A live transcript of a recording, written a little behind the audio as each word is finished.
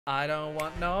I don't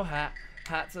want no hat.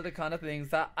 Hats are the kind of things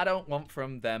that I don't want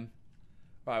from them.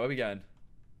 Right, where we going?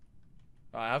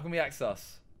 Alright, how can we access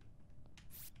us?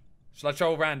 Should I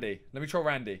troll Randy? Let me troll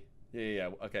Randy. Yeah.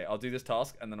 Okay, I'll do this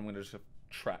task and then I'm gonna just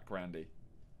track Randy.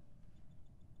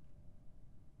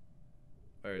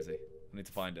 Where is he? I need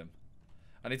to find him.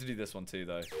 I need to do this one too,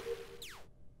 though.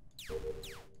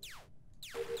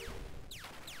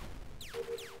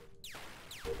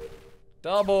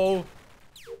 Double!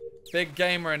 Big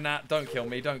gamer and that. Don't kill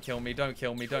me, don't kill me, don't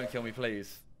kill me, don't kill me,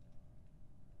 please.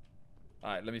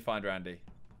 Alright, let me find Randy.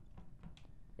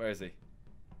 Where is he?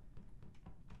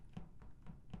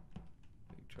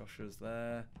 Big Joshua's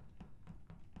there.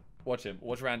 Watch him.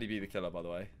 Watch Randy be the killer, by the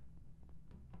way.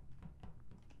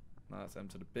 No, that's M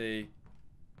to the B.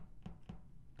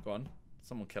 Go on.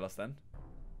 Someone kill us then.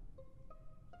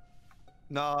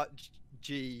 Nah,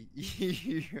 G,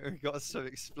 you got some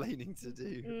explaining to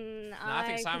do. I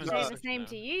think Simon's say the same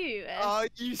to you. Oh,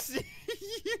 you see?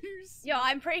 Yo,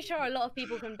 I'm pretty sure a lot of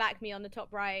people can back me on the top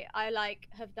right. I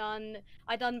done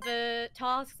the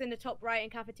tasks in the top right in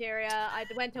cafeteria. I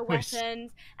went to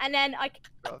weapons, and then I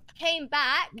came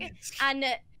back, and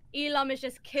Elam is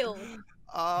just killed.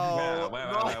 Oh, where?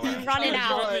 Running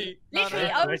out. Literally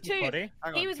O2.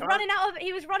 He was running out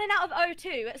of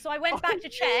O2. So I went back to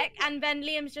check, and then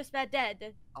Liam's just there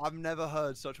dead. I've never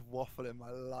heard such waffle in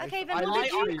my life. Okay, then what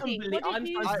did you see? I'm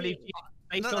supposed to believe you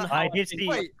based on how I did see.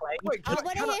 Wait, I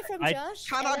want to hear from Josh.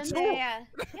 Can I talk? Yeah,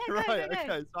 Right. Okay.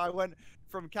 So I went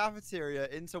from cafeteria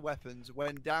into weapons,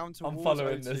 went down to I'm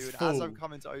following O2, this and fool. as I'm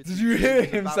coming to O2, Did you hear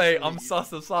him say, "I'm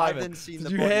sus of Simon"? I've then seen Did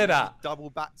the you body hear that? double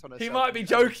backed on herself. He might be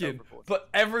joking, but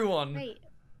everyone. Wait.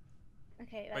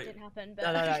 Okay, that didn't happen.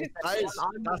 But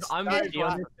I'm with you.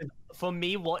 For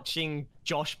me, watching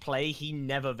Josh play, he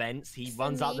never vents. He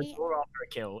runs out the door after a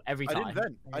kill every time.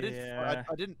 I didn't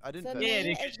vent. I didn't For vent.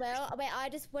 me as well. Wait, I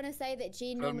just want to say that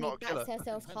G normally backs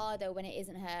herself harder when it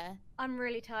isn't her. I'm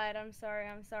really tired. I'm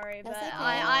sorry, but okay.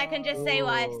 I can just say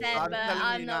what I've said, but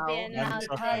I'm not being allowed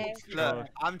to say. Look,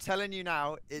 I'm telling you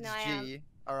now, it's G.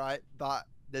 All right, but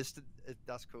that's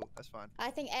cool. That's fine. I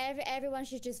think everyone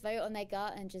should just vote on their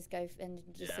gut and just go and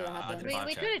just see what happens.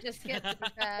 We could have just skipped it,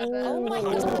 but oh my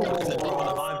god!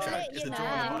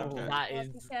 That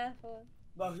is. Careful.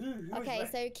 Okay,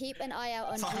 so keep an eye out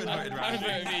on G Simon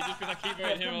voted me just because I keep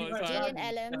voting him all the time. G and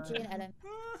Ellen.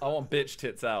 I want bitch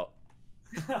tits out.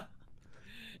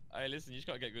 Hey, listen, you just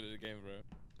gotta get good at the game, bro.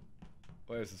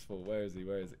 Where is this fool? Where is he?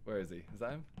 Where is he? Where is he? Is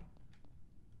that him?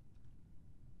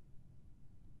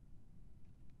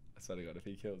 I swear to God, if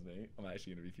he kills me, I'm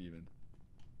actually gonna be fuming.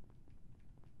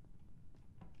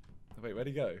 Wait, where'd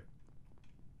he go?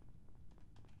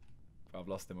 I've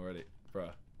lost him already,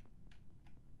 bruh.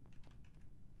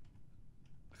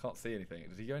 I can't see anything.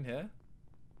 Did he go in here?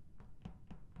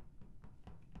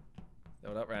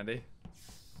 What up, Randy?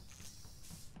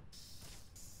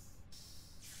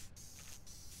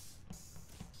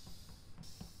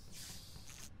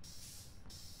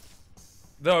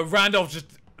 No, Randolph just...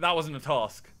 That wasn't a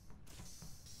task.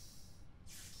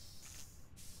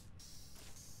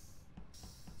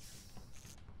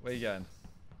 Where you going?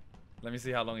 Let me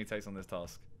see how long he takes on this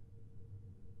task.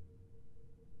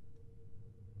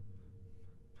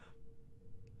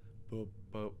 Boop,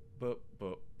 boop, boop,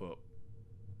 boop, boop.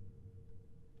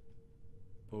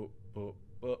 Boop, boop,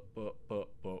 boop, boop, boop,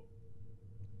 boop.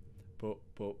 Boop,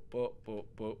 boop, boop, boop,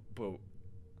 boop, boop.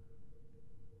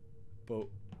 Boop.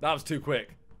 That was too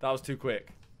quick. That was too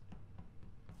quick.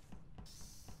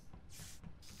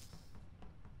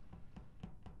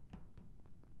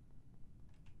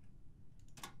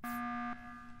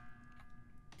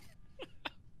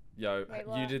 Yo, wait,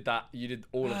 you did that. You did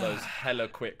all of those hella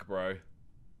quick, bro.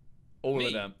 All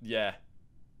of them. Yeah.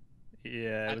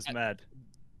 Yeah, it was mad.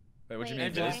 Wait, what do you mean?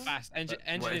 Engine is fast. Engine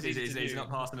is easy to do. He's not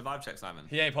passing the vibe check, Simon.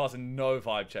 He ain't passing no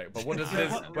vibe check. But what does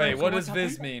Viz... Wait, what does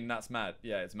Viz mean? That's mad.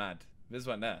 Yeah, it's mad. Viz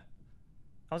went there.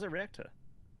 How's it reactor?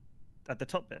 At the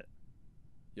top bit?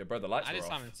 Yeah, bro, the lights were off.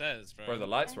 Simon says, bro. Bro, the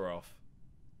lights were off.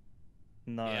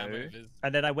 No. Yeah,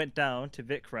 and then I went down to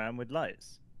Vikram with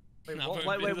lights. Wait, No, what?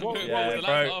 but Wait, Viz- what? Yeah, the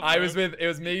bro, lights off, I bro? was with... It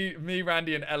was me,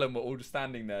 Randy, and Ellen were all just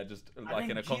standing there, just like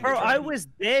in a conversation. Bro, I was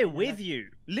there with you.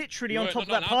 Literally on top of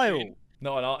that pile.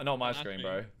 No, not on my screen,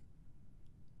 bro.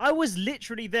 I was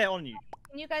literally there on you.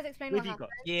 Can you guys explain what happened?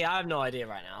 Yeah, I have no idea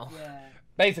right now. Yeah.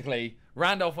 Basically,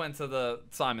 Randolph went to the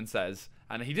Simon Says,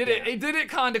 and he did it. He did it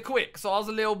kind of quick, so I was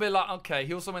a little bit like, okay.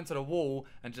 He also went to the wall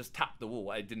and just tapped the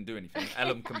wall. It didn't do anything.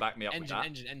 Ellen can back me up with that.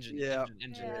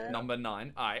 Engine. Number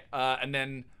 9. All right. And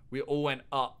then we all went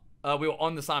up. We were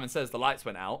on the Simon Says. The lights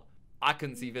went out. I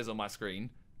couldn't see Viz on my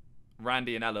screen.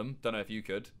 Randy and Ellen, don't know if you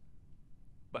could.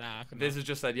 But nah, I Viz has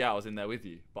just said, yeah, I was in there with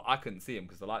you. But I couldn't see him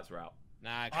because the lights were out.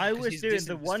 Nah, I was doing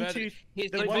the 1, 2,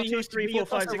 3, 4,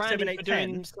 5, 6, 7, 8,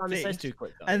 10 things.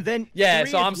 And then yeah,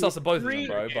 so I'm sus of both of them,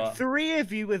 bro. But 3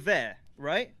 of you were there,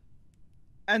 right?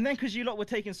 And then because you lot were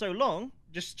taking so long,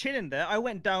 just chilling there, I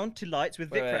went down to lights with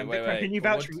Vikram. Vikram, can you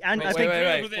vouch for me? And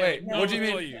wait. What do you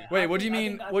mean? Wait, what do you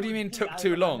mean? What do you mean took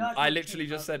too long? I literally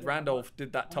just said Randolph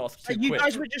did that task too quick. You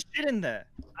guys were just chilling there.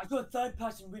 I got a third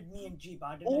person with me and G, but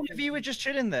I don't all of you were just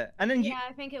chilling there, and then you. Yeah,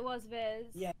 I think it was Viz.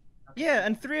 Yeah. Yeah,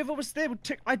 and 3 of us there.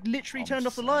 I literally turned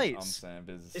off the lights. I'm saying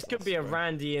Viz. This could be a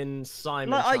Randy and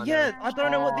Simon. Like, yeah, I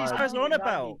don't know what these guys are on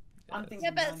about.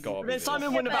 Yeah, but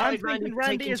Simon wouldn't have I'm had thinking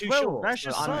Randy as well. That's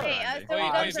just sus. Okay, so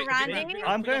we're going for Randy?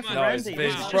 I'm going for No, it's Randy.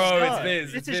 Viz, bro. It's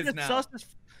Viz. This It's is Viz just now. sus.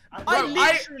 I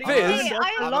literally Viz. turned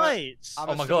off the lights.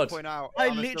 Oh my god. I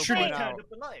literally turned off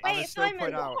the lights. Wait,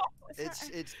 Simon,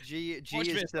 it's G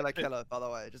is still a killer, by the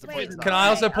way. Just a point. Can I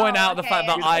also point out the fact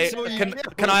that okay.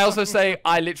 can I also say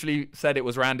I literally said it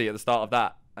was Randy at the start of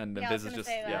that, and then Viz is just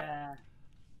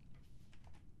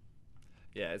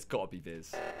yeah, it's gotta be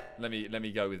Viz. Let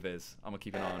me go with Viz. I'm gonna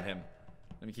keep an eye on him.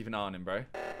 Let me keep an eye on him, bro.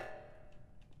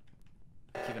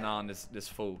 Keep an eye on this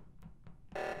fool.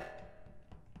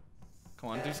 Come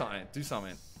on, do something. Do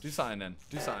something. Do something then.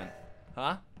 Do something.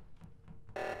 Huh?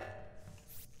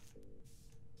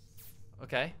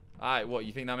 Okay. Alright, what?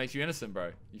 You think that makes you innocent,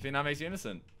 bro? You think that makes you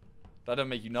innocent? That don't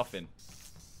make you nothing.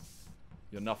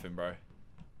 You're nothing, bro.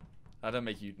 That don't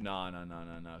make you... No.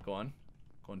 Go on.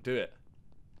 Go on, do it.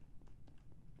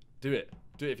 Do it.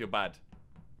 Do it if you're bad.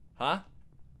 Huh?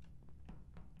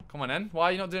 Come on, then. Why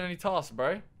are you not doing any tasks,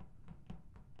 bro?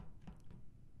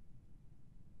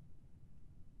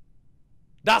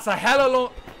 That's a hell of a long...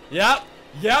 Yep.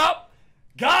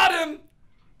 Got him.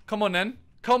 Come on, then.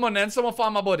 Come on, then. Someone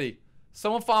find my body.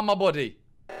 Someone find my body.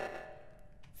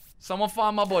 Someone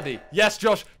find my body. Yes,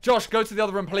 Josh. Josh, go to the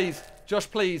other room, please. Josh,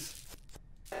 please.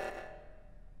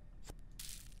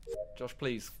 Josh,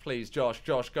 please. Please, Josh.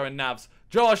 Josh, go in navs.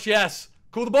 Josh, yes.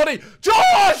 Call the body.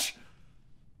 Josh!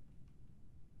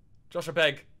 Josh, I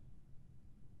beg.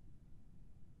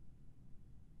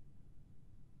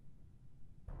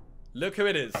 Look who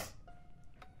it is.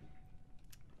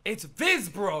 It's Viz,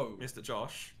 bro. Mr.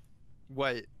 Josh.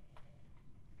 Wait.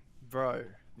 Bro.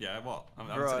 Yeah, what?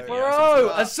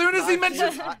 Bro, as soon as he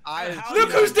mentioned...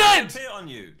 Look who's dead! On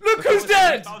you? Look who's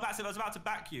dead! I was about to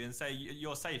back you and say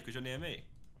you're safe because you're near me.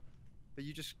 But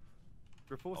you just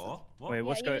reported. Oh, what? Wait,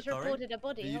 what's going on? You just reported a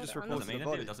body. You just reported a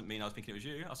body. It doesn't mean I was thinking it was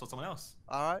you. I saw someone else.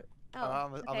 Alright.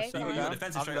 Oh, I'm sitting down.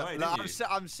 Defensive straight away, didn't you?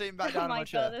 I'm sitting back down in my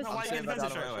chair. Why are you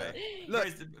defensive straight away? Look,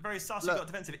 very sus. You got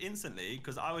defensive instantly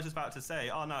because I was just about to say,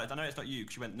 oh no, I know it's not you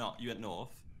because you went north.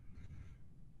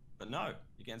 But no,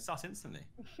 you're getting sus instantly.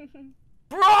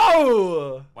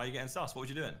 Bro! Why are you getting sus? What were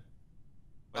you doing?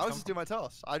 I was just doing my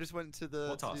task. I just went to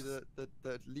the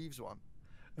leaves one.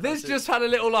 This just had a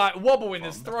little like wobble in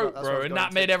his throat, bro, and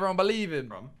that made everyone believe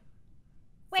him.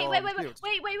 Wait.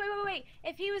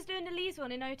 If he was doing the leaves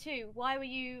one in 02, why were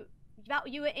you...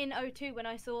 You were in 02 when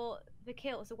I saw the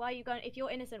kill, so why are you going... If you're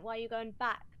innocent, why are you going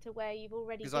back to where you've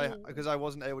already been? Because I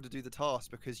wasn't able to do the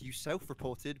task because you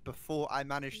self-reported before I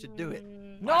managed to do it.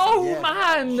 No,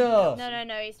 man! No,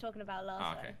 he's talking about last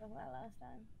time. He's talking about last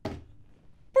time.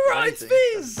 Bro, it's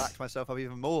Viz! Backed myself up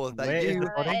even more than you.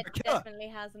 It definitely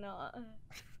has not.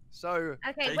 So...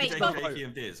 Okay, wait,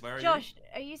 Josh,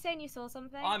 are you saying you saw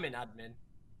something? I'm in admin.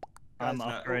 I'm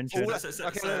up for Okay, no, I'm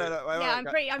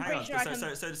pretty sure I can...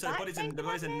 So the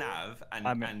body's in nav,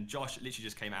 and Josh literally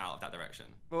just came out of that direction.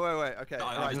 Wait, okay.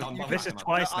 This is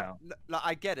twice now.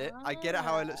 I get it. I get it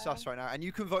how I look sus right now, and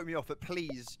you can vote me off, but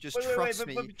please, just trust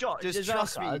me. Just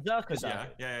trust me. Josh,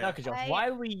 why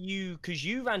were you... Because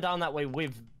you ran down that way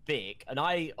with Vic, and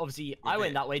I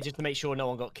went that way just to make sure no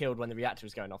one got killed when the reactor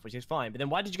was going off, which is fine. But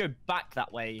then why did you go back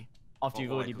that way after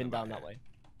you've already been down that way?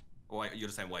 Wait, you're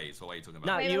the same way, so what are you talking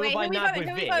about? No, you were by nav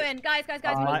with Vic. Guys,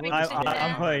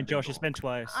 I'm voting Josh, it's been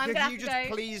twice. Can you just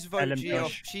please vote G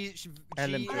off? G is a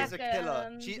killer.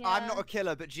 I'm not a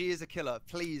killer, but G is a killer.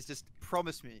 Please, just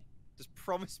promise me. Just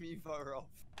promise me you vote her off.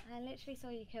 I literally saw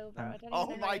you kill, bro.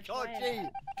 Oh my god, G!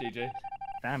 GG.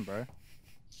 Damn, bro.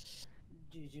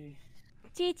 GG.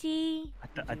 GG.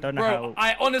 I don't know how.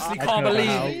 I honestly can't believe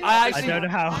it. I don't know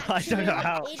how.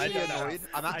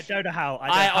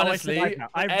 I honestly,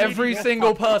 every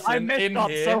single person in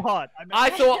here, so hard.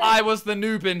 I thought I was the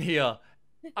noob in here.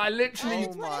 I literally...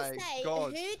 Oh my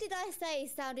god. Who did I say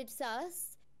sounded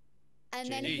sus? And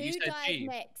then who died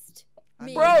next?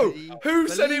 Me. Bro, who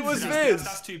said it was Viz?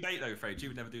 That's too bait though, Fred. You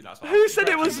would never do that. Who said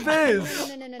it was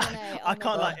Viz? No. I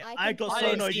can't like. I got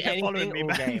so annoyed you kept following me,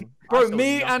 man. Bro,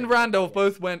 me and Randolph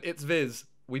both went, it's Viz.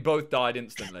 we both died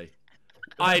instantly.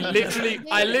 I literally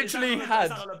had. Is that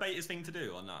not the baitest thing to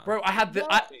do or not? Bro, I had the.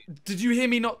 Did you hear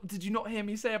me not? Did you not hear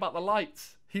me say about the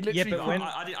lights? He literally. Yeah, but when...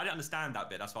 I didn't understand that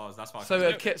bit. That's why.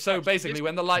 So basically,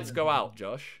 when the lights go out,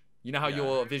 Josh, you know how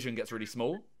your vision gets really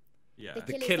small. Yeah.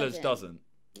 The killer's doesn't.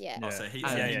 Yeah. Oh, so he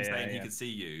saying he could see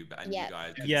you, but you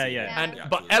guys.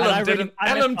 But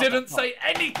Ellen didn't say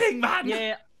anything, man.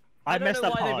 Yeah. I don't know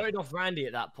why they voted off Randy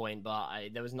at that point, but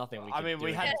there was nothing we could do. I mean,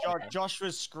 we had Josh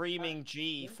was screaming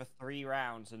G for 3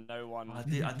 rounds and no one. I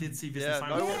did see this.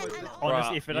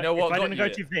 Honestly, if I didn't go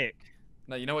to Vic.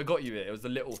 No, you know what got you it? It was the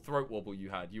little throat wobble you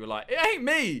had. You were like, it ain't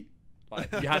me.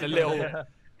 Like you had a little.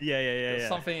 Yeah.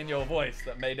 Something in your voice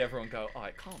that made everyone go, oh,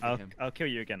 it can't be him. I'll kill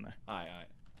you again though. Alright.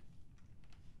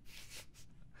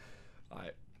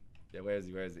 Alright. Yeah, where is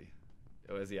he? Where's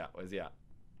he at? Where's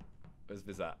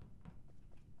Viz at?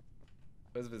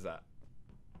 Where's Viz at?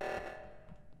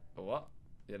 Oh, what?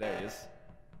 Yeah, there he is.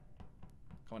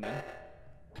 Come on in.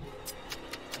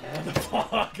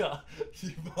 Motherfucker!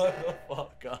 You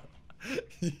motherfucker!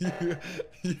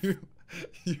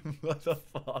 You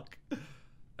motherfucker!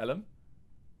 Ellen?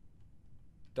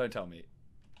 Don't tell me.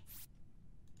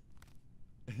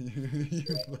 You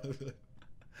mother...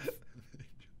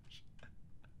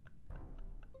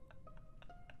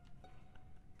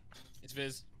 It's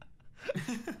Viz.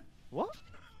 What?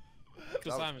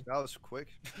 That was quick.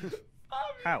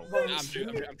 How? I'm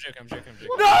joking.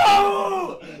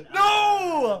 No!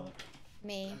 No!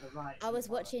 Me. I was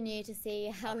watching you to see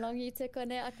how long you took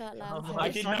on it. I can't lie. I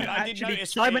did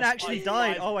notice Simon actually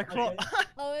died. Oh, I clocked.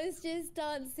 I was just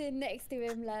dancing next to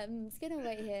him, like, I'm just gonna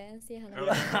wait here and see how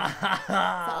long. So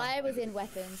I was in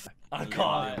weapons. I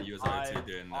can't. You was O2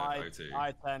 doing O2.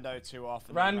 I turned O2 off.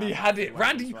 Randy had it.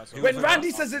 When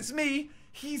Randy says it's me,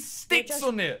 he sticks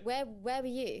on it. Where were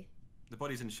you? The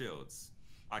body's in shields.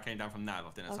 I came down from Nav.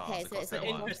 I've done a task. Okay, so it's at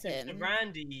the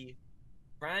bottom.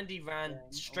 Randy ran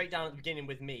straight down at the beginning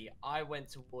with me. I went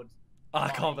towards. I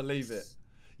can't believe it.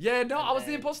 Yeah, no, I was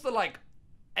the imposter like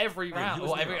every round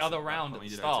or every other round at the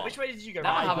start. Which way did you go?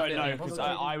 I don't know because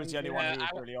I was the only one who was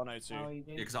really on O2.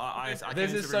 Yeah, because I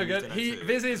Viz is so good.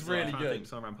 Viz is really good.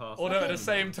 Although at the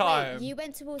same time, wait, you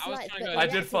went towards lights, but I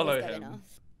did follow him.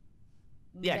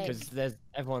 Yeah, because there's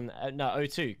everyone. No,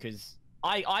 O2 because.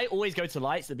 I always go to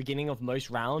lights at the beginning of most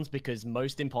rounds because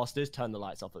most imposters turn the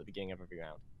lights off at the beginning of every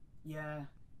round. Yeah.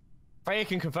 Freya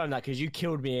can confirm that because you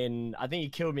killed me in. I think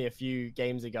you killed me a few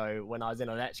games ago when I was in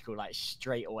electrical, like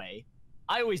straight away.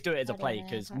 I always do it as a play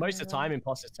because most of the time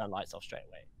imposters turn lights off straight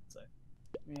away. So.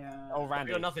 Yeah. Oh,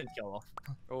 Randy. Got nothing to kill off.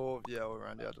 Or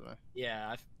Randy. I don't know.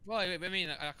 Yeah. Well, I mean,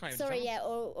 I can't even. Sorry, yeah.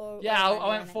 Or yeah,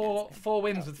 I went four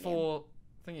wins with 4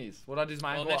 thingies. What I did is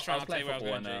my well, I was playing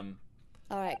football and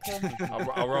Alright, cool.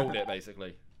 I rolled it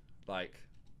basically. Like,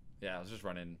 yeah, I was just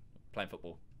playing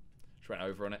football. Just went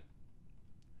over on it.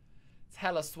 It's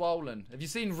hella swollen. Have you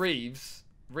seen Reeves?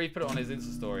 Reeves put it on his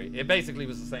Insta story. It basically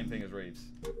was the same thing as Reeves.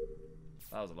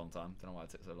 That was a long time. Don't know why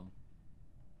it took so long.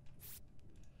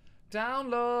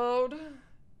 Download.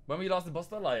 When we last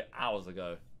imposter? Like hours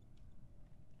ago.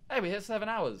 Hey, we hit 7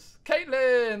 hours.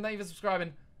 Caitlin, thank you for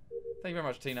subscribing. Thank you very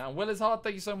much, Tina. And Will is hard.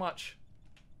 Thank you so much.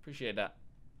 Appreciate that.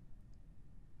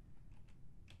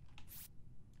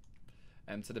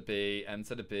 M to the B, M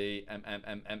to the B,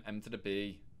 M to the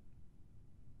B.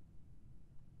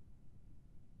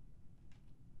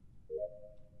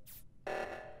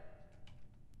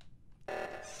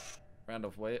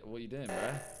 Randolph, what are you doing,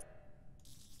 bro?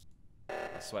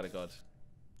 I swear to God.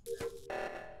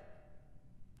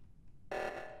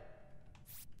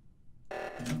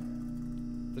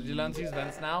 Did you learn to use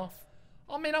events now?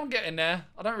 I mean, I'm getting there.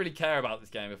 I don't really care about this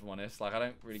game, if I'm honest. Like, I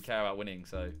don't really care about winning,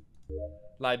 so...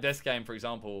 Like, this game, for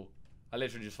example, I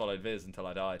literally just followed Viz until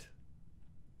I died.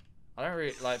 I don't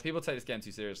really... Like, people take this game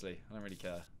too seriously. I don't really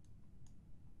care.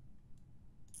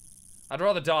 I'd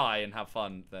rather die and have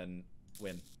fun than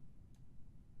win.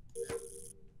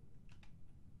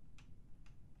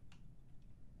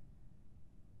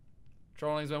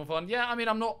 Trolling's more fun. Yeah, I mean,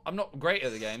 I'm not great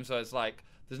at the game, so it's like...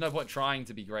 There's no point trying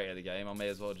to be great at the game. I may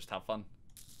as well just have fun.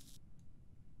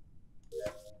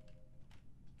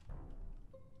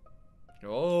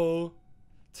 Oh,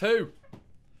 2.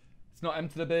 It's not M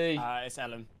to the B. It's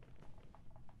Ellen.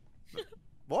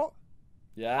 What?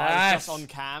 Yes. I was just on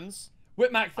cams.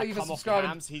 Whitmac, thank you for subscribing.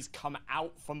 Cams, he's come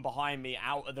out from behind me,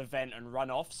 out of the vent, and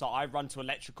run off. So I run to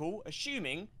electrical,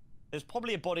 assuming there's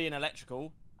probably a body in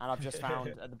electrical, and I've just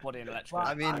found the body in electrical.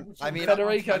 I mean,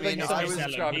 Federico, thank you so much for he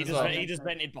subscribing as well. He just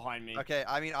vented behind me. Okay,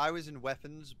 I mean, I was in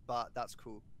weapons, but that's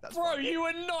cool. That's Bro, fine. you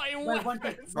were not in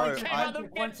weapons. Bro, Came out the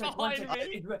vent behind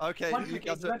me. Okay,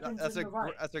 that's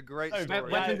a great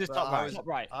story. Weapons is top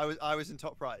right. I was in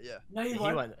top right, yeah. No, He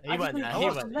went there. He went.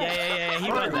 Yeah.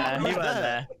 He weren't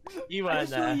there. You weren't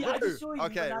there.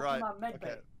 Okay, right.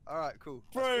 Okay. All right, cool.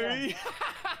 Bro,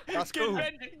 that's cool.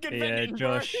 Yeah,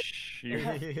 Josh,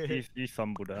 you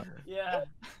fumbled that. Yeah.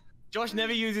 Josh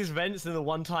never uses vents, and the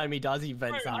one time he does, he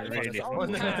vents out.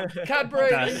 Cadbury,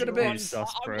 you're gonna be.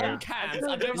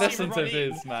 Listen to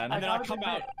Viz, man. And then I come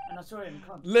out. And I saw him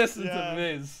come. Listen to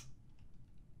Viz.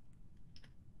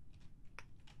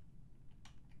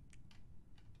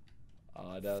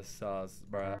 Oh, that's sus,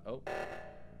 bruh. Oh.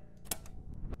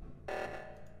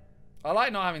 I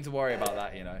like not having to worry about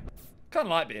that, you know. Kind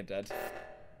of like being dead.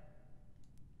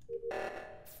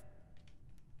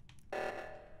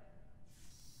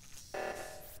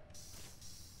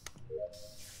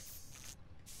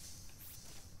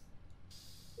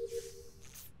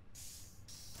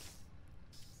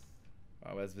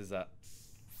 Right, where's Viz at?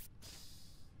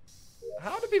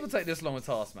 How do people take this long a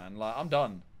task, man? Like, I'm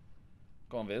done.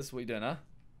 Go on, Viz. What are you doing, huh?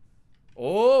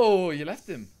 Oh, you left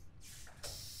him.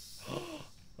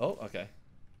 Oh, okay.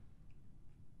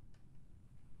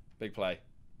 Big play.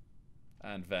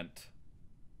 And vent.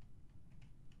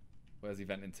 Where's he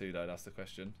venting to, though? That's the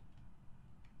question.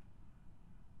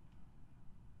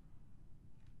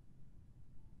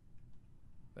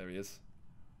 There he is.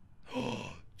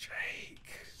 Oh, Jake.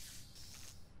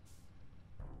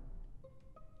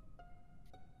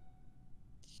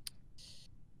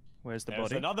 Where's the There's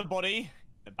body? another body.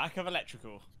 The back of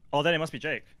electrical. Oh, then it must be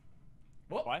Jake.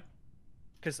 What? Why?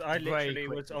 Because I literally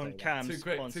was on cams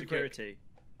on security.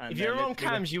 If you were on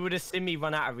cams, you would have seen me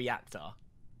run out of reactor.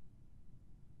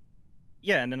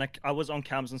 Yeah, and then I was on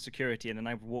cams on security, and then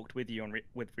I walked with you on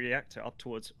with reactor up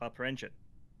towards upper engine.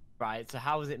 Right. So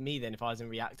how was it me then if I was in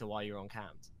reactor while you were on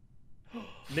cams?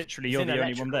 Literally, you're the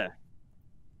only one there.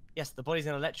 Yes, the body's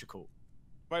in electrical.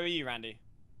 Where were you, Randy?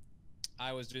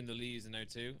 I was doing the leads in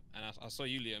O2, and I saw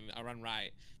you, Liam. I ran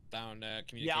right down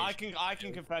communication. Yeah, I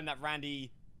can confirm that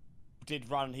Randy did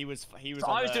run. He was. So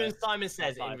I was doing Simon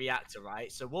Says in reactor,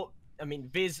 right? So what? I mean,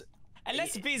 Viz.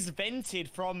 Unless Viz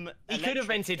vented from. He could have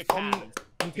vented from.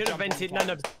 He could have vented.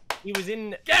 No. He was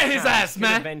in. Get his ass,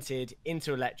 man. Vented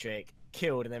into electric,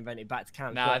 killed, and then vented back to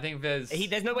camp. Nah, I think Viz.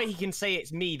 There's no way he can say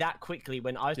it's me that quickly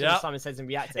when I was doing Simon Says in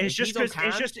reactor. It's just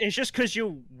because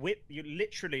you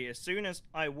literally, as soon as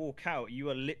I walk out, you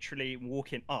are literally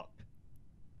walking up.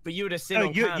 But you would have seen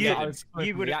on cams that I was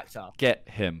you would reactor. Get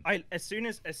him. As soon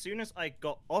as I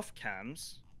got off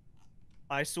cams,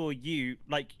 I saw you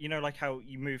like how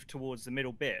you move towards the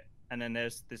middle bit, and then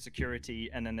there's the security,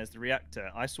 and then there's the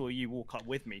reactor. I saw you walk up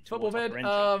with me towards upper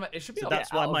engine. It should be. So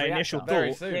that's why my initial thought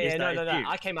is yeah, that no.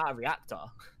 I came out of reactor.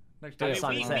 We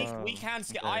can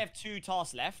skip. I have 2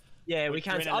 tasks left. Yeah, we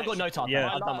can. I've got no task.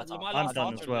 Yeah, I've done my task. I'm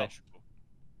done as well.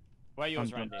 Where are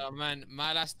yours, Randy? Oh man,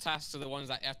 my last tasks are the ones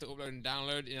that you have to upload and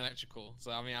download in electrical.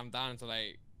 So I mean, I'm down to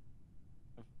like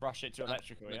brush it to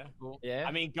electrical. Yeah. Yeah.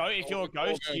 I mean, if you're a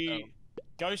ghost,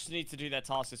 ghosts need to do their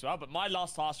tasks as well. But my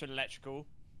last tasks are in electrical.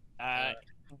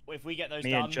 If we get those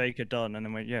done, me and Jake are done, and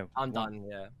then I'm done.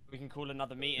 Yeah. We can call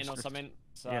another meeting or something.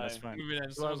 So yeah, that's fine.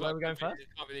 Where are we going first?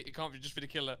 It can't be just for the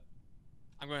killer.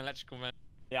 I'm going electrical, man.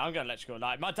 Yeah, I'm going electrical.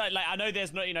 Like I know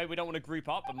there's no, we don't want to group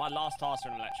up, but my last tasks are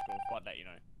in electrical. But I'd let you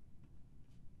know.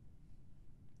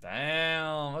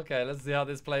 Damn. Okay, let's see how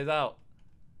this plays out.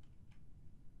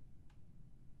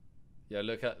 Yeah,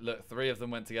 look, 3 of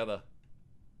them went together.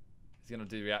 He's gonna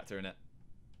do reactor in it.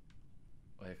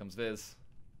 Oh, here comes Viz.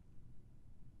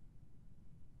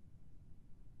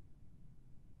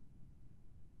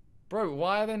 Bro,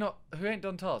 why are they not? Who ain't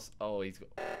done tasks? Oh, he's got.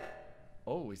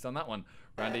 Oh, he's done that one.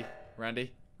 Randy.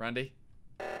 Why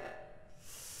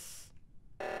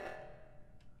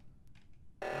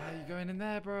are you going in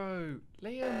there, bro?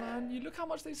 Liam, man, you look how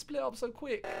much they split up so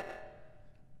quick.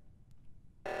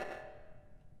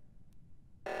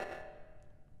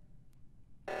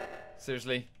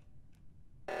 Seriously?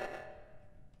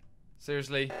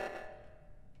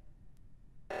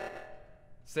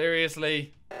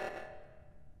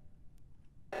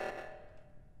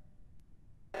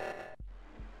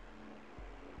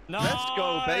 No! Let's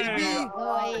go, baby!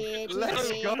 Let's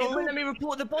go! It wouldn't let me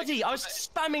report the body. I was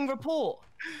spamming report.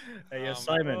 Hey, yeah,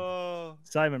 Simon.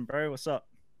 Simon, bro, what's up?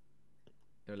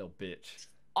 You're a little bitch.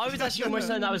 I was actually almost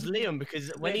saying that was Liam because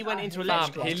when he went into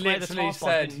electrical, he literally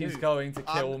said he's going to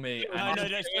kill me. No, I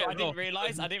didn't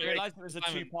realise it was a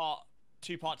 2-part.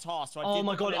 two-part task. So oh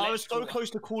my god, I was so close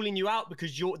to calling you out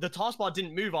because the taskbar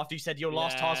didn't move after you said your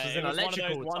last task was in electrical.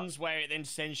 One of those ones where it then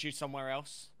sends you somewhere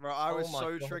else. Bro, I was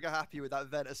so trigger happy with that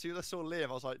vent. As soon as I saw Liam,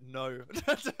 I was like, no.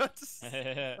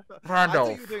 Randolph. I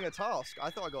thought you were doing a task. I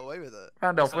thought I got away with it.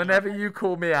 Randolph, whenever you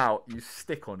call me out, you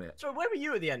stick on it. So where were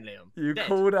you at the end, Liam? You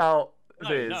called out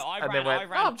this, no, and then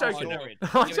went, I'm joking.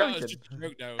 I'm joking.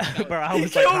 Bro, I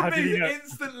was he like, killed how did me you know?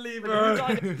 instantly, bro.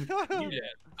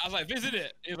 I was like, visit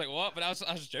it. He was like, what? But I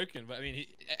was joking. But I mean,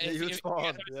 he was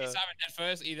fine. If Simon dead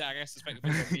first, either I guess suspect the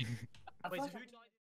me. Wait, so who died?